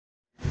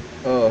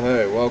Oh,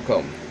 hey,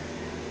 welcome.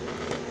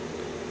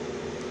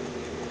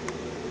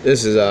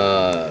 This is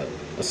a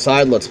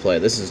side let's play.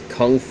 This is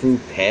Kung Fu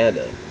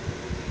Panda.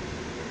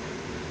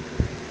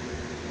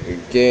 A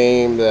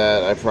game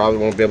that I probably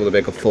won't be able to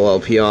make a full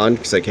LP on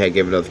because I can't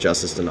give it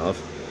justice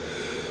enough.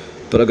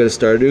 But I'm going to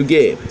start a new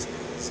game.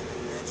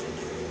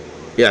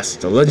 Yes,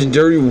 the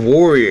Legendary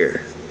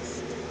Warrior.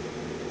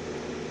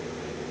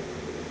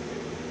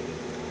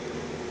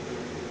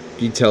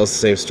 He tells the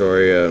same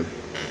story.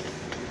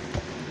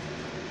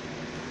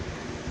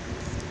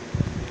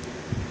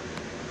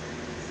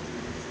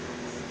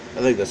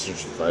 I think that's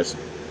just suffice.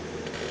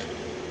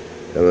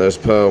 And there's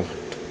Poe.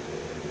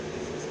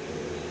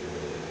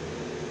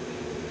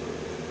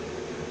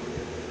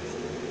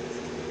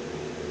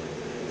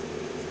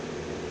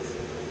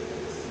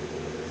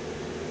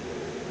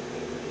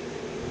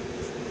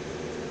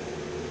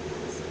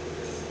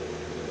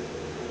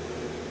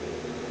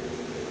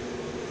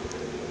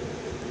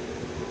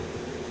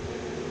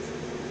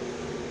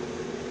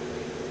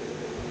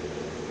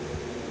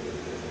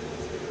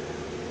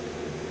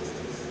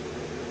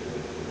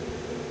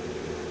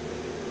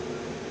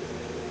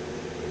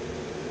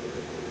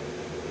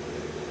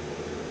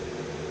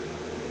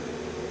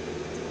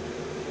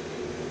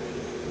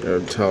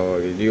 I'm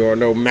telling you, you are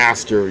no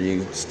master,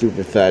 you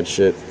stupid fat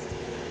shit.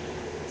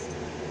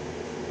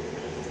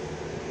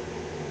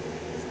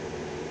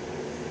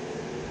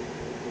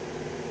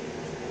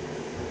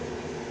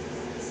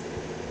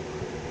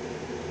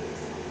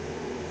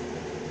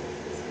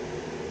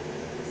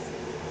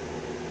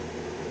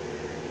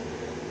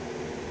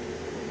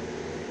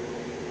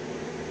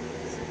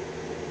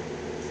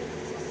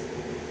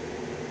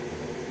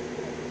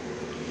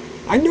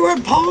 I knew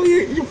it, Paul,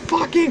 you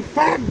fucking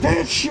fat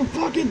bitch, you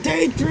fucking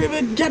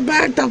daydreaming, get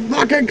back to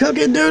fucking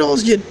cooking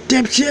noodles, you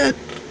dipshit!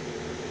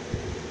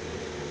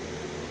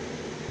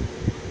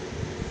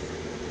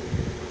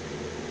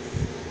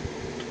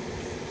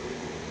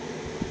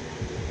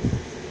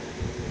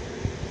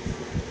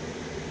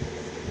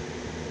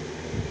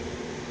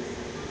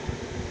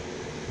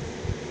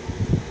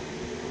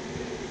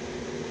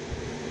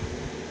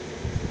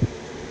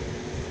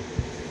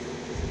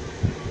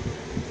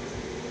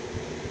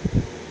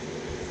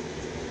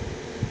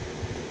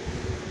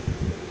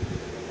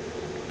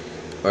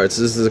 Alright,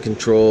 so this is the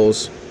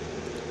controls.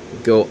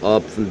 Go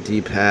up from the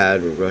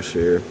D-pad, rush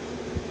here.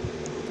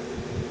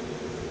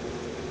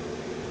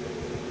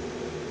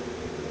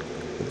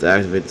 Have to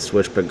activate the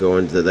switch by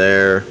going to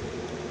there.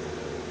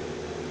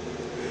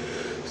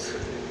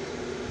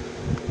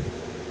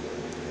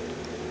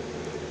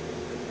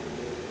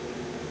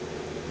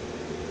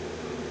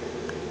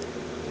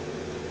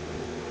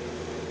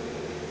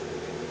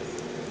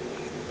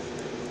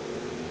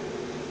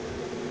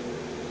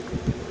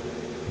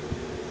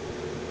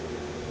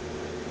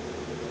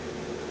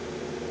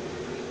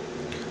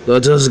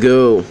 Let us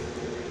go.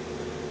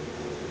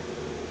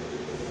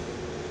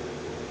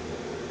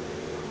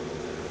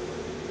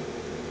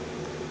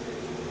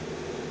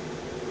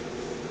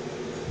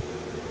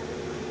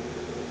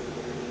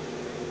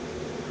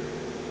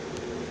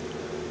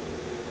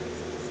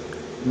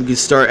 We can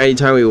start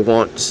anytime we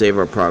want to save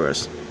our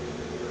progress.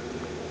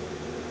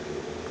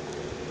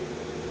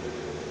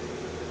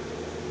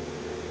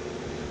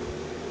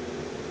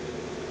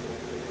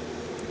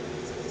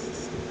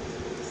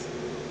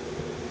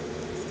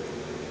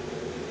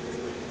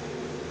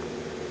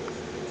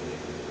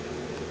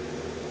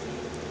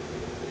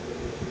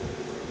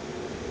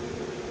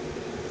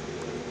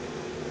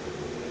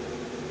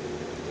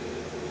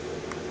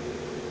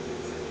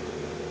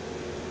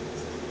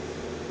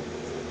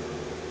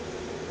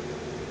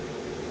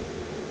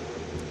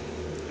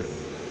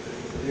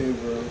 Hey,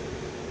 bro.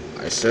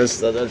 I sense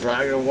that the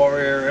Dragon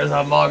Warrior is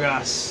among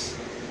us.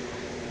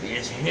 He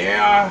is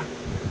here.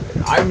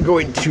 I'm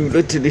going to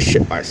look to this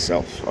shit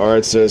myself.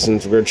 Alright,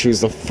 citizens, we're gonna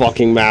choose the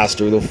fucking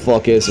master. Who the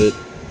fuck is it?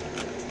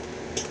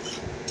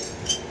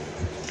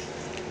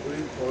 What are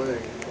you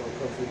playing? Oh,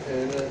 Kung Fu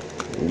Panda?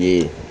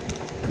 Yeah.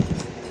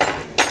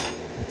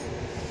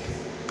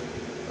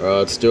 Alright,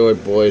 let's do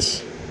it,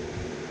 boys.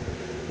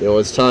 You know what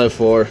it's time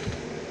for.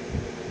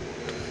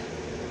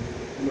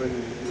 You might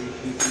need to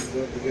reheat these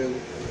up again.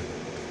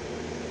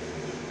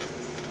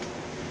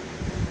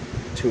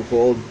 Too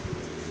cold.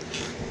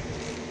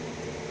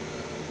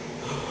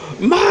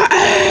 My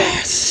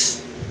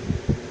ass!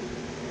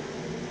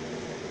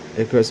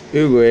 Because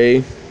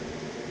Uwe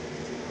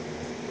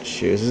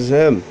chooses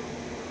him.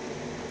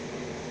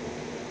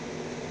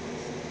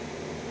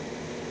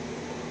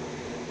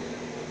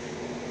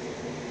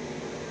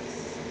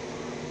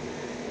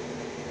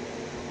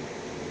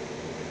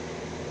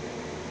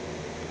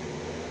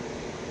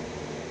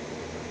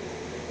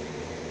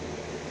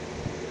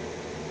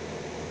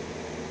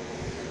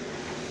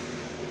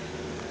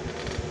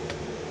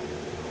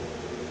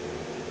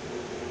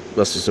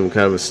 Must be some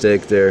kind of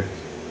mistake there.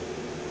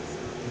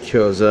 He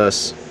chose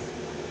us.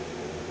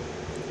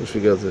 Wish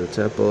we go to the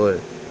temple.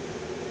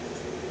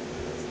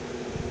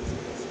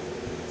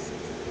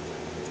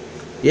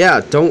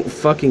 Yeah, don't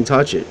fucking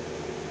touch it.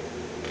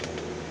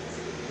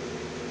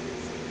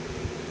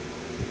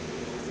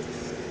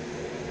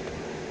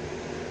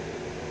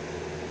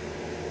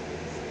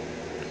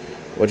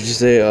 What did you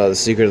say? The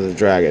Secret of the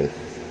Dragon.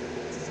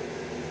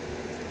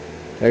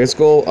 Dragon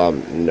Skull?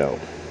 No.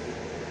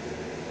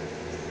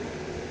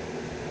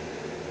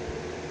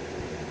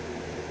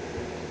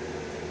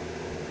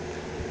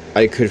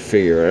 I could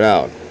figure it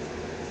out.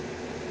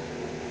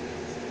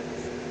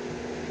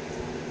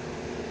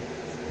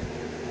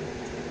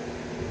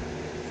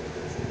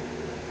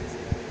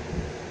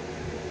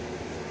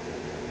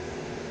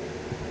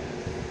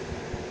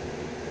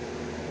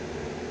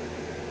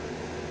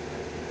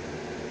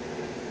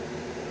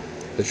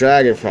 The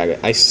dragon fragment.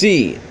 I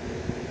see.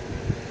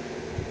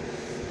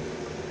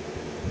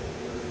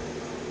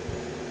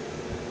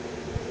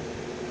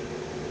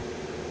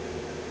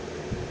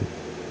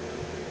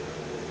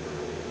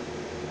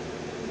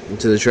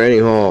 Into the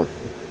training hall.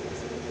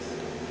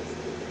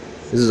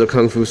 This is a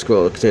kung fu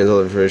school. It contains all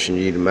the information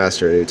you need to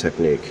master a new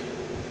technique.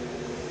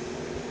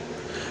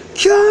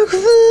 Kung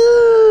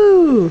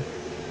fu!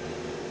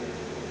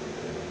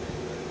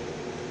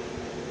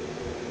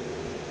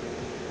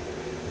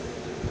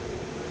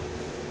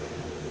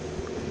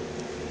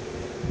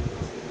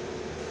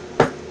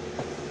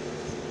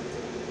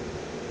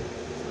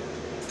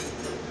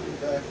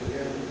 Back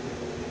again.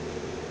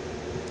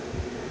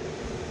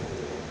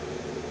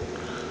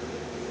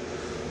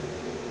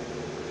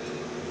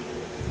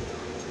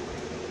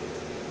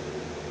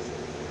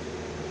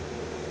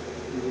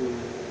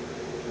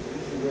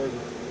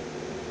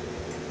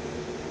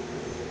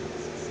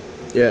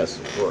 Yes,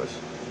 of course.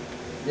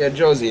 Yeah,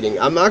 Joe's eating.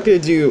 I'm not gonna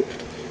do.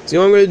 See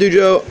what I'm gonna do,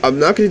 Joe? I'm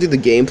not gonna do the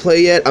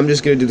gameplay yet. I'm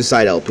just gonna do the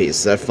side LPs.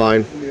 Is that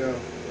fine? Yeah.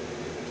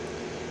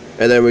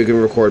 And then we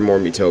can record more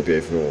Metopia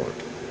if you want.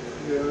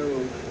 Yeah, I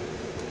will.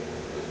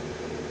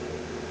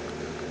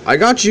 I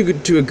got you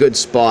to a good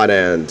spot,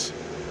 and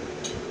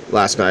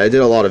last night I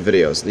did a lot of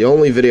videos. The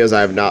only videos I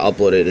have not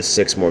uploaded is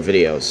 6 more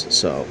videos,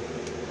 so.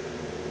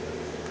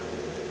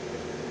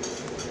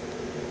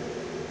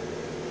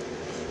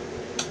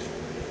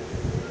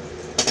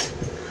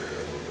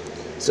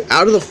 So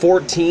out of the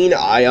 14,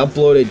 I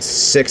uploaded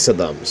 6 of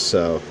them,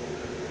 so.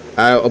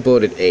 I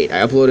uploaded 8.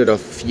 I uploaded a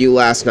few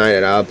last night,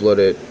 and I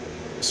uploaded.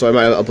 So I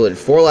might have uploaded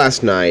 4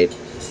 last night.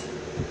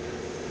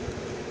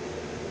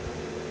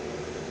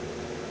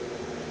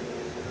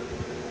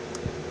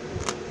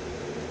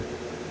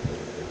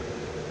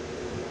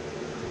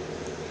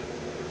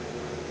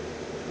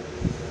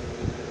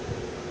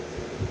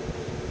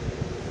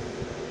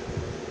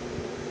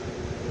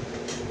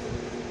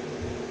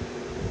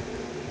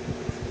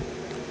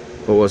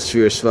 What was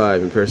Fierce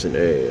 5 in person?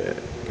 Hey,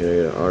 can I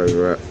get an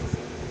autograph?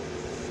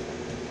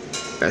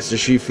 Master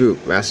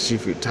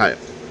Shifu, Tai.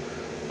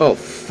 Oh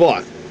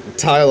fuck,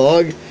 Tai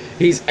Log.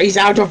 He's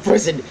out of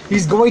prison.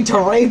 He's going to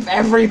rape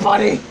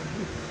everybody.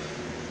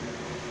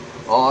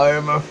 I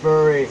am a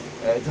furry,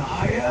 and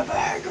I am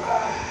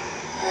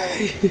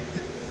angry.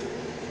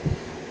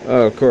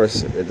 Oh, of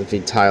course, it would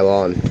be Tai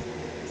Lon.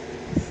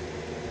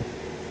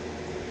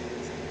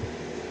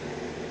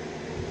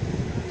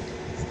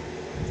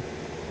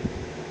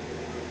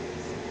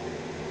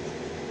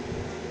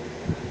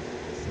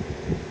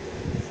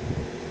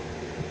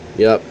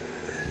 Yep.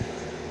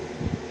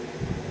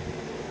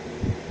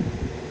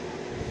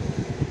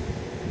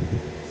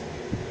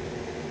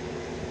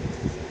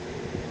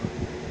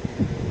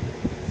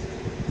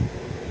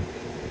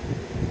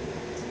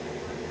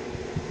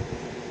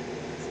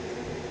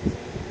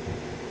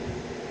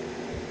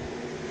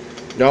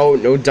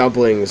 No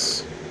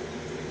dumplings.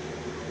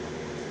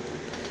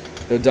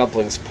 No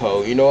dumplings,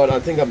 Poe. You know what? I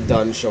think I'm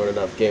done showing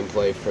enough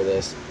gameplay for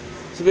this.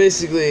 So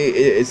basically,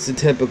 it's the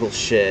typical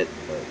shit.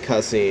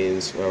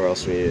 Cutscenes, whatever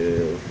else we need to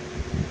do.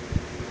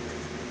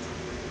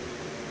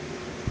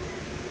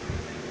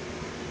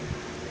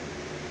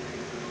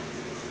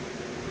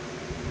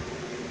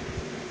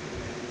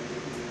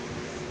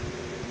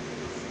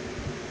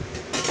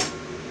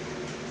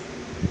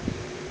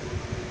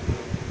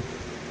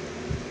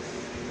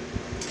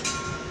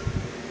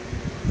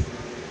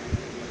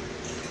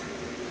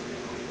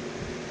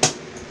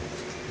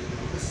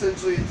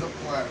 Essentially, it's a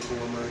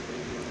platformer.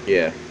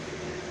 Yeah.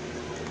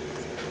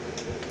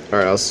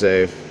 Alright, I'll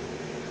save.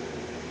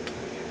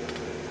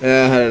 I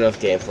had enough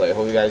gameplay.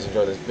 Hope you guys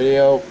enjoyed this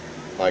video.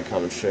 Like,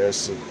 comment, share,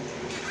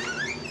 subscribe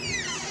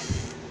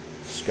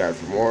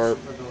for more.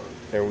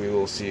 And we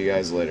will see you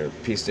guys later.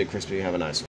 Peace, stay crispy, have a nice one.